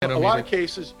a lot of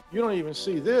cases, you don't even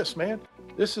see this, man.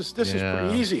 This is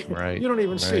pretty easy. Right. You don't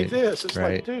even see this. It's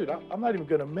right. like, dude, I'm not even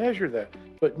going to measure that.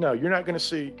 But no, you're not going to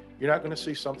see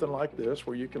something like this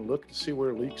where you can look to see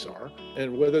where leaks are,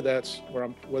 and whether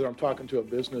I'm talking to a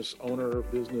business owner,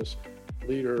 business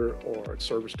leader, or a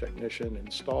service technician,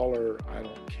 installer, I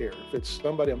don't care. If it's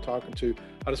somebody I'm talking to,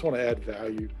 I just want to add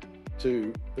value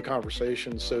to the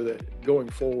conversation so that going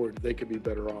forward, they could be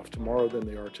better off tomorrow than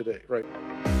they are today, right?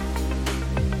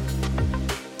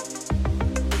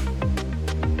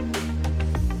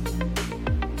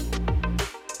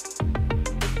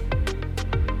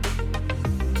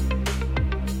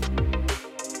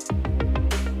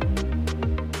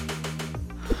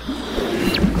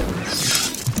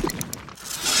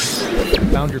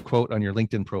 Found your quote on your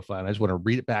LinkedIn profile, and I just want to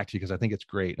read it back to you because I think it's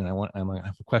great. And I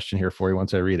have a question here for you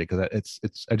once I read it, because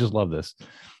I just love this.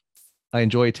 I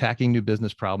enjoy attacking new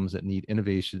business problems that need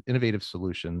innovative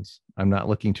solutions. I'm not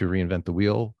looking to reinvent the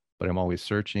wheel, but I'm always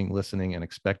searching, listening, and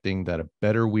expecting that a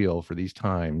better wheel for these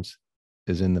times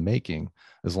is in the making,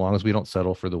 as long as we don't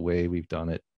settle for the way we've done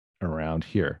it around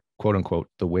here, quote unquote,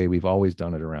 the way we've always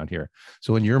done it around here.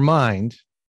 So in your mind,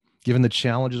 given the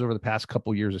challenges over the past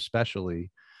couple of years, especially,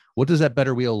 what does that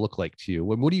better wheel look like to you?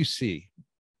 What do you see?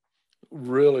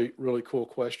 Really, really cool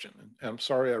question. And I'm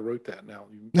sorry I wrote that now.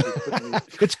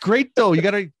 It's great though. You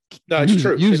got to it's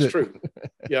true.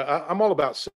 Yeah, I'm all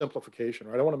about simplification,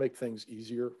 right? I want to make things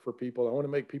easier for people. I want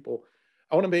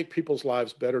to make people's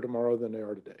lives better tomorrow than they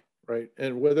are today, right?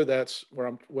 And whether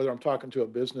I'm talking to a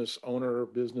business owner,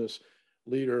 business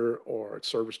leader, or a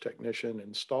service technician,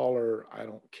 installer, I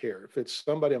don't care. If it's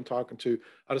somebody I'm talking to,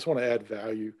 I just want to add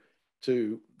value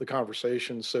to the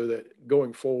conversation so that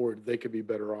going forward, they could be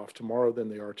better off tomorrow than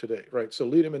they are today, right? So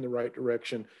lead them in the right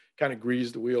direction, kind of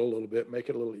grease the wheel a little bit, make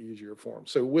it a little easier for them.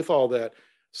 So with all that,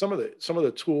 some of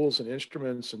the tools and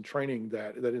instruments and training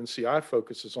that NCI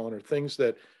focuses on are things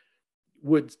that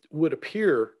would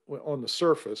appear on the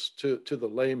surface to the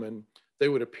layman, they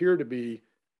would appear to be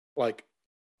like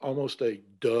almost a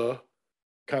duh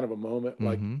kind of a moment.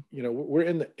 Mm-hmm. Like, we're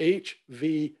in the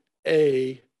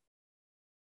HVAC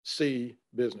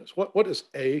business. What does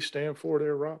A stand for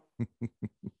there, Rob?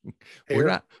 We're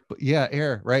not, but yeah,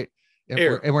 air, right?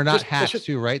 Air. We're not hacks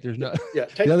too, right? There's no.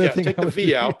 Take the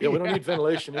V out. Yeah, we don't need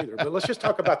ventilation either. But let's just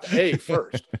talk about the A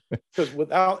first, because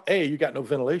without A, you got no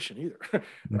ventilation either,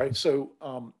 right? So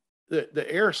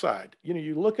the air side,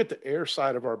 you look at the air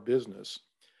side of our business,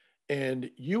 and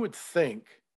you would think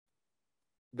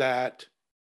that.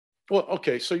 Well,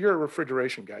 okay, so you're a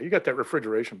refrigeration guy. You got that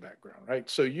refrigeration background, right?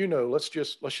 So let's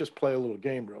just play a little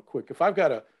game real quick. If I'm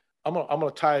gonna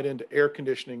tie it into air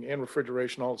conditioning and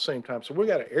refrigeration all at the same time. So we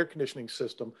got an air conditioning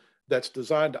system that's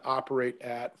designed to operate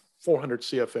at 400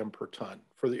 CFM per ton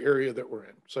for the area that we're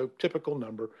in. So typical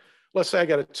number. Let's say I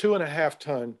got a 2.5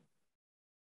 ton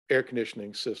air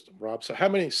conditioning system, Rob. So how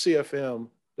many CFM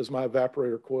does my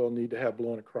evaporator coil need to have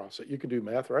blown across it? You can do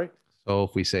math, right? So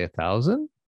if we say 1,000.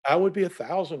 I would be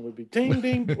 1,000 would be ding,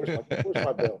 ding. Where's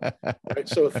my bell? All right,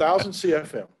 so 1,000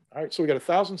 CFM. All right, so we got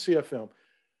 1,000 CFM.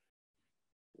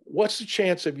 What's the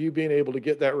chance of you being able to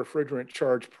get that refrigerant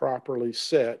charge properly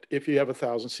set if you have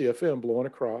 1,000 CFM blowing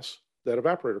across that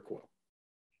evaporator coil?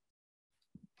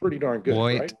 Pretty darn good,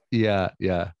 right? Yeah.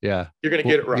 You're going to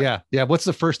get it right. Yeah. What's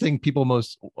the first thing people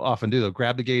most often do? They'll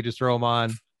grab the gauges, throw them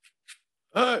on,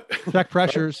 check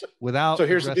pressures without. So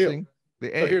here's the deal. So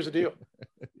here's the deal.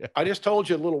 Yeah. I just told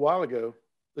you a little while ago,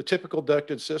 the typical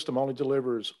ducted system only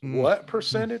delivers what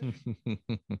percentage?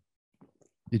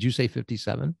 Did you say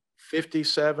 57?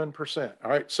 57%.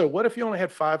 All right. So what if you only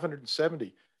had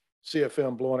 570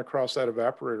 CFM blowing across that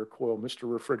evaporator coil,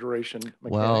 Mr. Refrigeration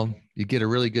mechanic? Well, you get a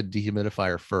really good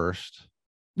dehumidifier first,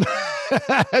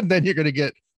 and then you're going to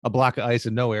get a block of ice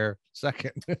and no air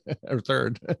second or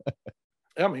third.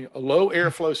 I mean, a low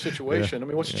airflow situation. I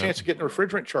mean, what's the chance of getting a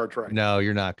refrigerant charge right? No,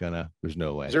 you're not gonna. There's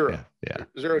no way. Zero.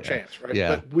 Zero chance, right?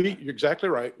 Yeah. But you're exactly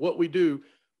right. What we do,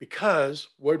 because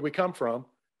where'd we come from?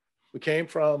 We came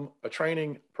from a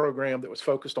training program that was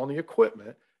focused on the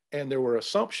equipment, and there were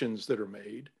assumptions that are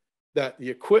made that the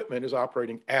equipment is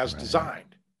operating as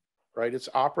designed, right? It's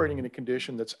operating in a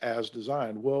condition that's as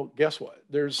designed. Well, guess what?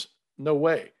 There's no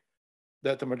way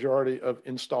that the majority of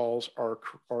installs are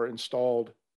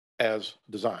installed as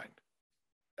designed,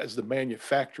 as the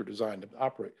manufacturer designed to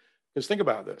operate. Because think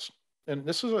about this, and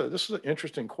this is an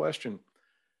interesting question.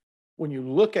 When you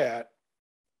look at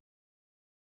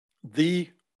the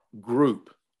group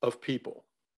of people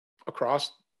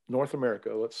across North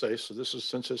America, let's say, so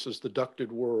since this is the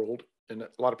ducted world, and a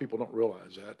lot of people don't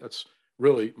realize that's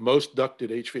really most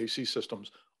ducted HVAC systems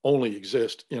only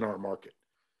exist in our market.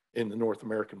 in the North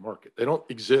American market. They don't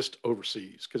exist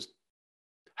overseas because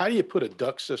how do you put a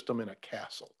duct system in a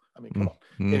castle? I mean, come on.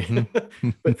 Mm-hmm.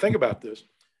 But think about this.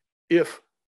 If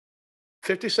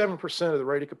 57% of the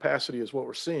rated capacity is what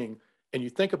we're seeing, and you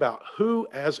think about who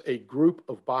as a group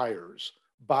of buyers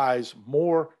buys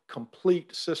more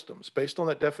complete systems based on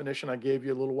that definition I gave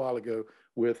you a little while ago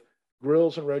with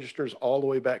grills and registers all the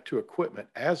way back to equipment,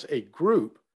 as a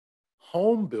group,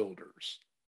 home builders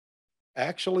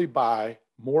actually buy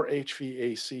more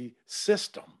HVAC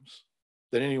systems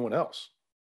than anyone else.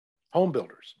 Home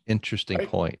builders. Interesting right?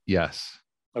 point. Yes.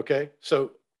 Okay.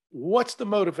 So what's the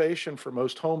motivation for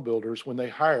most home builders when they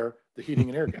hire the heating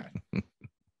and air guy?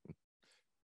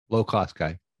 Low cost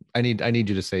guy. I need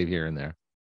you to save here and there.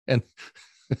 And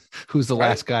who's the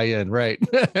last guy in, right?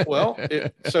 Well,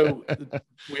 so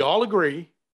we all agree,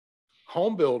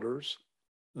 home builders,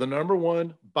 the number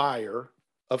one buyer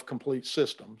of complete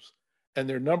systems, and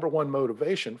their number one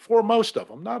motivation for most of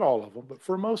them, not all of them, but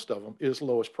for most of them, is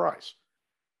lowest price.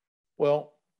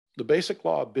 Well, the basic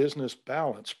law of business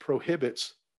balance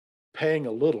prohibits paying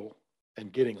a little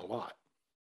and getting a lot.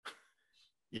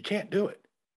 You can't do it,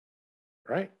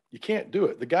 right? You can't do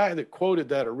it. The guy that quoted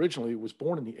that originally was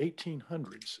born in the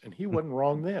 1800s, and he wasn't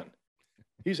wrong then.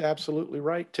 He's absolutely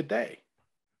right today.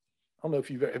 I don't know if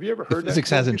have you ever heard that? Physics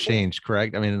hasn't changed,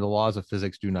 correct? I mean, the laws of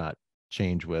physics do not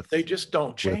change with. They just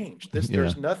don't change.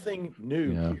 There's nothing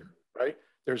new here, right?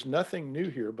 There's nothing new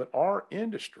here, but our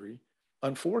industry,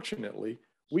 unfortunately,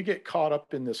 we get caught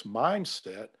up in this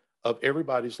mindset of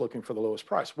everybody's looking for the lowest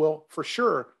price. Well, for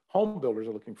sure, home builders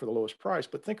are looking for the lowest price,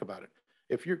 but think about it.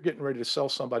 If you're getting ready to sell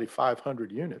somebody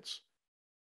 500 units,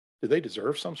 do they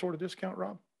deserve some sort of discount,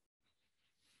 Rob?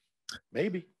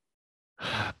 Maybe.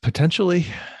 Potentially.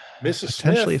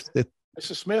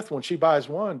 Mrs. Smith, when she buys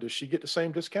one, does she get the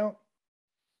same discount?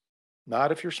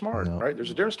 Not if you're smart, right?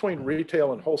 There's a difference between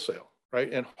retail and wholesale,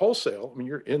 right? And wholesale, I mean,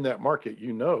 you're in that market,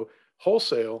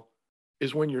 wholesale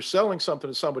is when you're selling something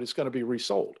to somebody that's going to be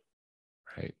resold.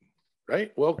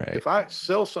 Right. Well, if I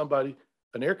sell somebody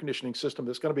an air conditioning system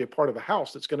that's going to be a part of a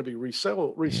house that's going to be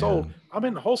resold, I'm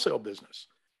in the wholesale business.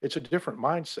 It's a different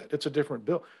mindset. It's a different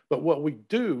bill. But what we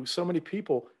do, so many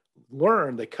people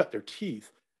learn, they cut their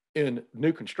teeth in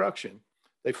new construction.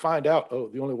 They find out, oh,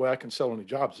 the only way I can sell any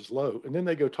jobs is low. And then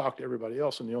they go talk to everybody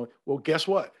else. And well, guess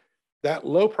what? That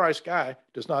low price guy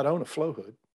does not own a flow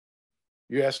hood.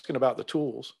 You're asking about the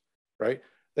tools, right?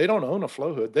 They don't own a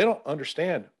flow hood. They don't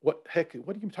understand what are you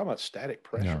talking about? Static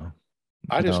pressure.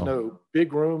 I just know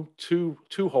big room, two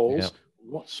holes,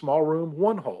 one small room,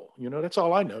 one hole. That's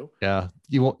all I know. Yeah.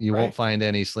 You won't find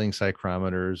any sling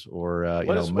psychrometers or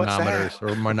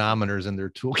manometers in their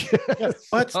toolkit. Yeah,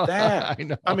 what's that?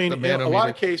 I mean, in a lot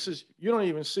of cases, you don't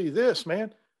even see this,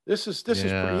 man. This is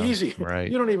pretty easy.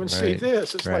 Right. You don't even see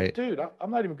this. It's like, dude,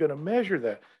 I'm not even going to measure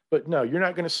that. But no, you're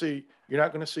not going to see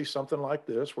something like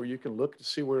this where you can look to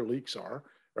see where leaks are,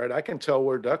 right? I can tell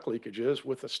where duct leakage is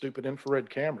with a stupid infrared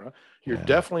camera. You're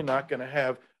definitely not going to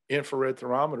have infrared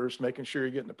thermometers making sure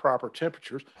you're getting the proper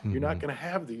temperatures. You're not going to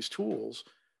have these tools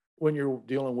when you're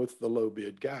dealing with the low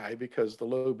bid guy, because the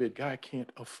low bid guy can't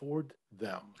afford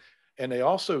them. And they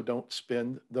also don't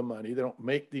spend the money. They don't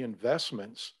make the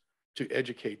investments to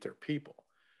educate their people.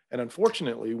 And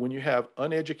unfortunately, when you have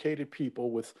uneducated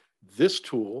people with this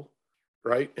tool,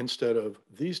 right, instead of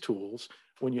these tools,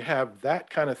 when you have that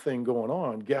kind of thing going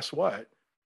on, guess what?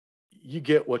 You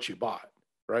get what you bought,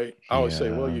 right? I always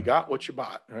say, well, you got what you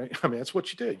bought, right? I mean, that's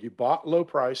what you did. You bought low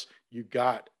price, you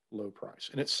got low price.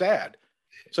 And it's sad.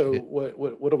 So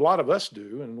what a lot of us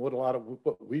do, and what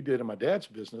we did in my dad's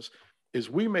business, is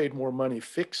we made more money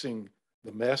fixing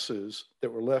the messes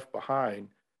that were left behind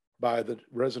by the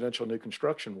residential new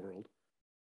construction world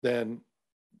than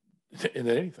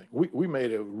anything. We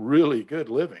made a really good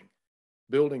living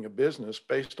building a business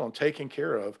based on taking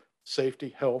care of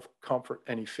safety, health, comfort,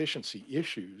 and efficiency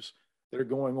issues that are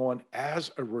going on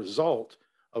as a result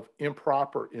of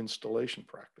improper installation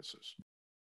practices.